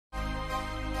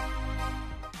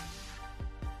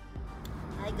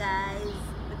Hi guys,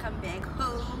 welcome back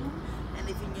home. And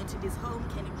if you're new to this home,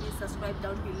 can you please subscribe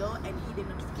down below and hit the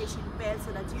notification bell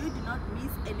so that you do not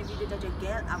miss any video that your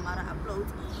girl Amara uploads.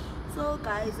 So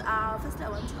guys, firstly I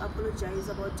want to apologize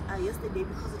about yesterday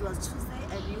because it was Tuesday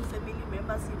and new family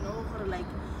members, you know, like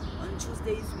on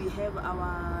Tuesdays we have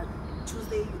our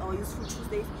Tuesday or useful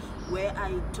Tuesdays where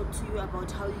I talk to you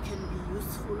about how you can be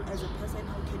useful as a person,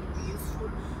 how can you be useful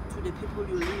to the people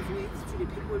you live with, to the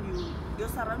people your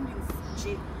surroundings.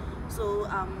 So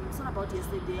it's not about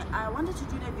yesterday. I wanted to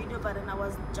do the video, but then I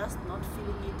was just not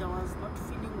feeling it. I was not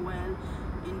feeling well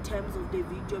in terms of the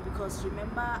video because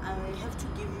remember I have to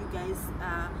give you guys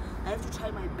I have to try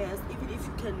my best, even if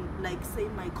you can like say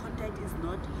my content is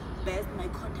not best, my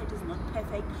content is not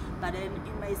perfect, but then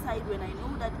in my side when I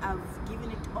know that I've given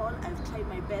it all, I've tried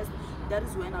my best, that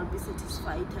is when I'll be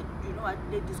satisfied. You know what,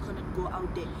 let this content go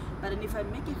out there. But then if I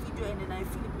make a video and then I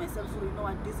feel it myself, you know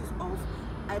what, this is off,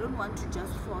 I don't want to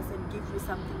just force and give you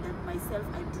something that myself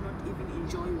I do not even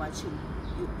enjoy watching.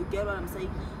 You get what I'm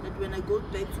saying? That when I go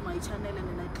back to my channel and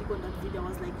then I click on that video, I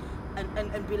was like,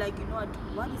 and be like, you know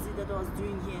what is it that I was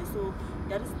doing here? So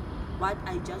that is what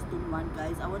I just don't want,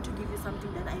 guys. I want to give you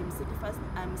something that I'm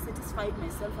satisfied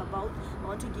myself about. I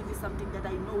want to give you something that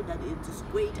I know that it is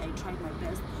great. I tried my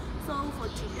best. So for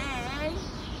today,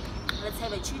 let's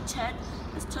have a chit chat.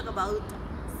 Let's talk about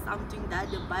something that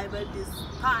the Bible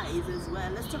despises as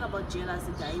well. Let's talk about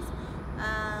jealousy, guys.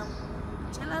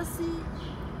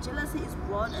 Jealousy is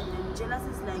broad, and then jealousy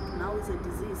is like now is a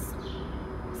disease.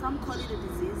 Some call it a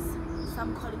disease,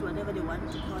 some call it whatever they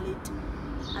want to call it.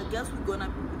 I guess we're gonna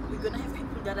have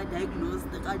people that are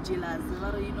diagnosed that are jealous.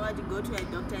 You know, you go to a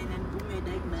doctor and then boom, you're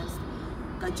diagnosed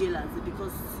jealous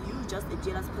because you just a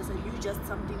jealous person. You just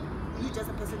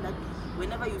a person that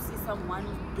whenever you see someone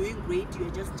doing great, you're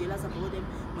just jealous about them.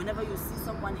 Whenever you see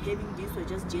someone having this, you're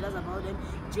just jealous about them.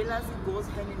 Jealousy goes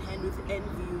hand in hand with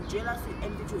envy. You jealous, you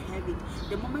envy to have it.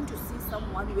 The moment you see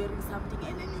someone wearing something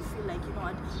and then you feel like, you know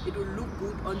what, it will look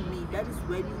good on me, that is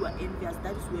when you are envious,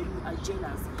 that is when you are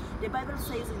jealous. The Bible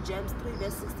says in James 3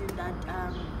 verse 16 that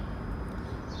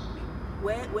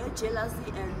where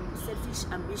jealousy and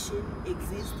selfish ambition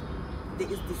exist, there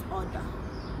is disorder.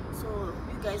 So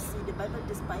you guys see, the Bible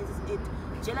despises it.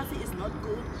 Jealousy is not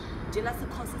good. Jealousy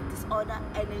causes disorder,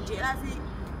 and in jealousy,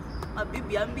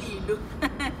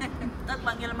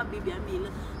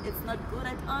 it's not good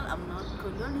at all. I'm not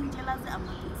condoning jealousy. I'm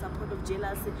not in support of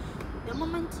jealousy. The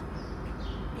moment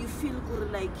you feel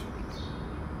good, like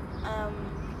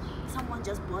someone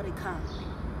just bought a car,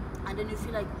 and then you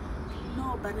feel like,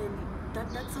 no, but then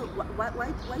that's a,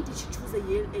 why did you choose a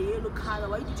yellow color?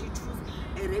 Why did you choose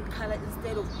a red color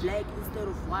instead of black, instead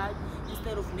of white,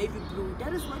 instead of navy blue?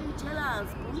 That is when you're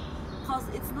jealous, bro. Because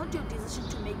it's not your decision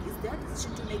to make, it's their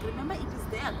decision to make. Remember, it is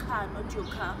their car, not your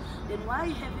car. Then why are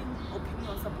you having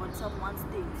opinions about someone's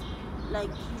things? Like,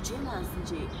 you jealous,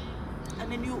 Jay. And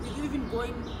then you even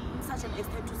going in such an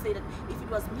extent to say that if it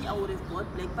was me, I would have bought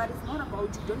black. But it's not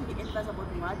about you. Don't be envious about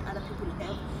what other people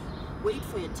have. Wait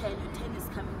for your turn is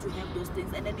coming to have those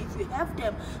things. And then if you have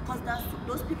them, because that's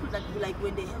those people that be like,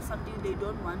 when they have something, they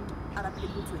don't want other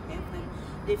people to have them.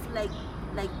 They feel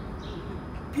like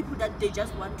people that they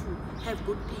just want to have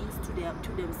good things to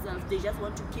themselves. They just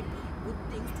want to keep good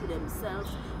things to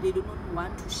themselves. They do not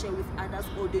want to share with others,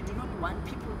 or they do not want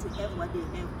people to have what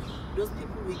they have. Those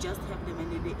people, we just have them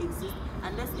and they exist,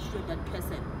 unless if you're that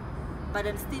person. But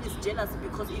then still it's jealousy,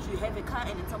 because if you have a car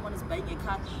and then someone is buying a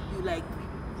car, you like,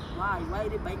 why are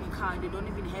they buying a car and they don't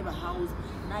even have a house?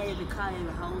 Now I have a car, I have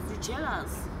a house. You're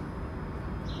jealous.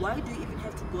 Why do you even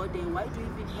have to go there? Why do you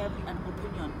even have an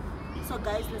opinion? So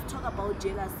guys, let's talk about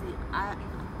jealousy.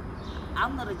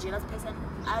 I'm not a jealous person.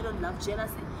 I don't love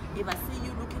jealousy. If I see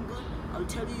you looking good, I'll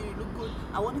tell you you look good.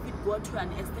 I won't even go to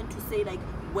an extent to say like,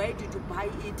 where did you buy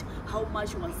it? How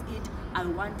much was it? I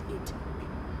want it.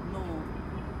 No.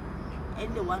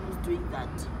 And the one who's doing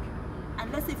that.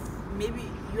 Unless if maybe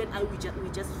you and I we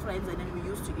just friends and then we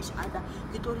used to each other.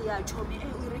 Victoria told me,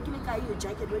 hey, we regularly buy your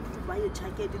jacket. Where did you buy a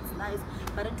jacket? It's nice.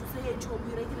 But then to say, hey, told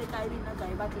me regularly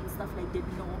buy and stuff like that,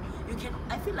 no. You can.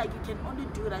 I feel like you can only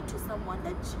do that to someone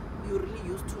that you really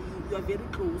used to. You are very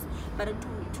close. But then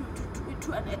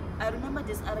and I remember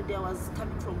this other day I was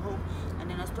coming from home and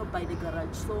then I stopped by the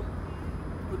garage. So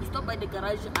when you stop by the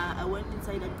garage, I went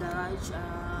inside that garage.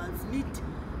 It's neat.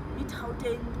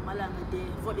 Houten, Malanga there,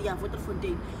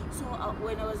 Waterfontein. So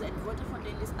when I was at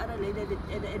Waterfontein, this other lady at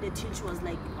the till, she was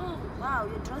like, oh wow,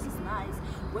 your dress is nice.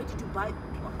 Where did you buy?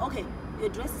 Okay, your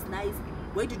dress is nice.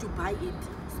 where did you buy it?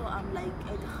 So I'm like,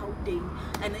 at Gauteng.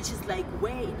 And then she's like,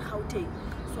 where in Gauteng?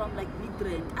 So I'm like,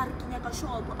 Midrand. Arikinyaka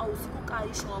shop,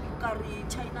 Ausikokai shop, Kari,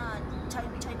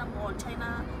 China mall,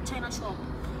 China shop.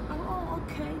 Oh,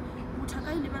 okay.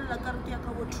 Mutakai level la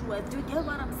Karikiaka wo true. Do you get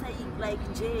what I'm saying? Like,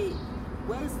 Jay,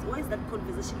 where's that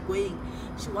conversation going?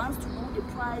 She wants to know the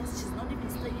price. She's not even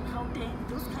staying in Gauteng.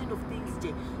 Those kind of things,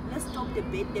 Jay. Let's stop the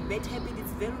bad habit.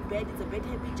 It's very bad. It's a bad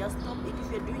habit. Just stop it.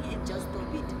 If you're doing it, just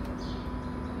stop it.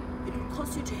 It will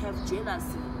cause you to have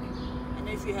jealousy. And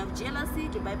if you have jealousy,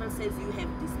 the Bible says you have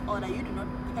disorder. You do not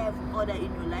have order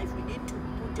in your life. You need to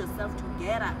put yourself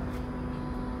together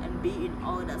and be in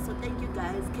order. So thank you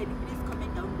guys. Can you please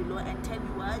comment down below and tell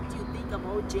me what you think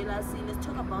about jealousy? Let's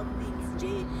talk about things,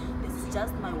 Jay. This is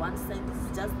just my 1 cent. This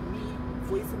is just me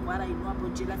voicing what I know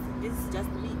about jealousy. This is just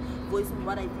me voicing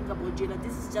what I think about jealousy.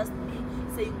 This is just me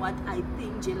saying what I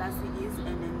think jealousy is,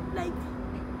 and then like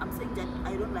I'm saying that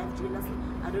I don't like jealousy.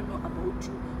 I don't know about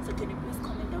you. So can you please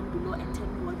comment down below and tell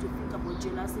me what you think about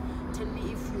jealousy? Tell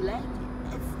me if you like,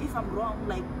 if I'm wrong,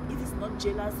 like if it's not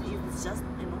jealousy, if it's just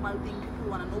a normal thing. People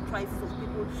want to know prices of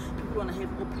people. People want to have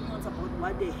opinions about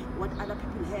what other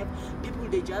people have. People,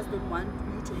 they just don't want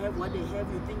you to have what they have.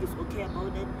 You think it's okay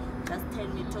about it? Just tell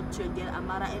me. Talk to your girl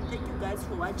Amara, and thank you guys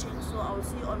for watching. So I'll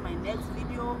see you on my next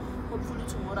video. Hopefully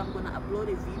tomorrow I'm gonna upload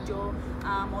a video.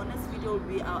 My next video will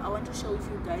be I want to share with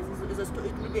you guys. It will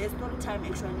be a story time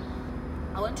actually.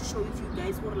 I want to show with you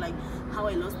guys what, like, how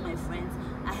I lost my friends.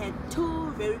 I had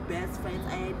 2 very best friends.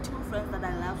 I had 2 friends that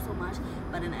I love so much,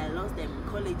 but then I lost them in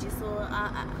college. So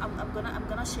I'm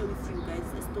gonna share with you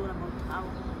guys a story about how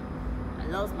I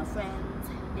lost my friends.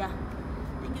 Yeah.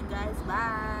 Thank you guys.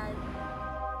 Bye.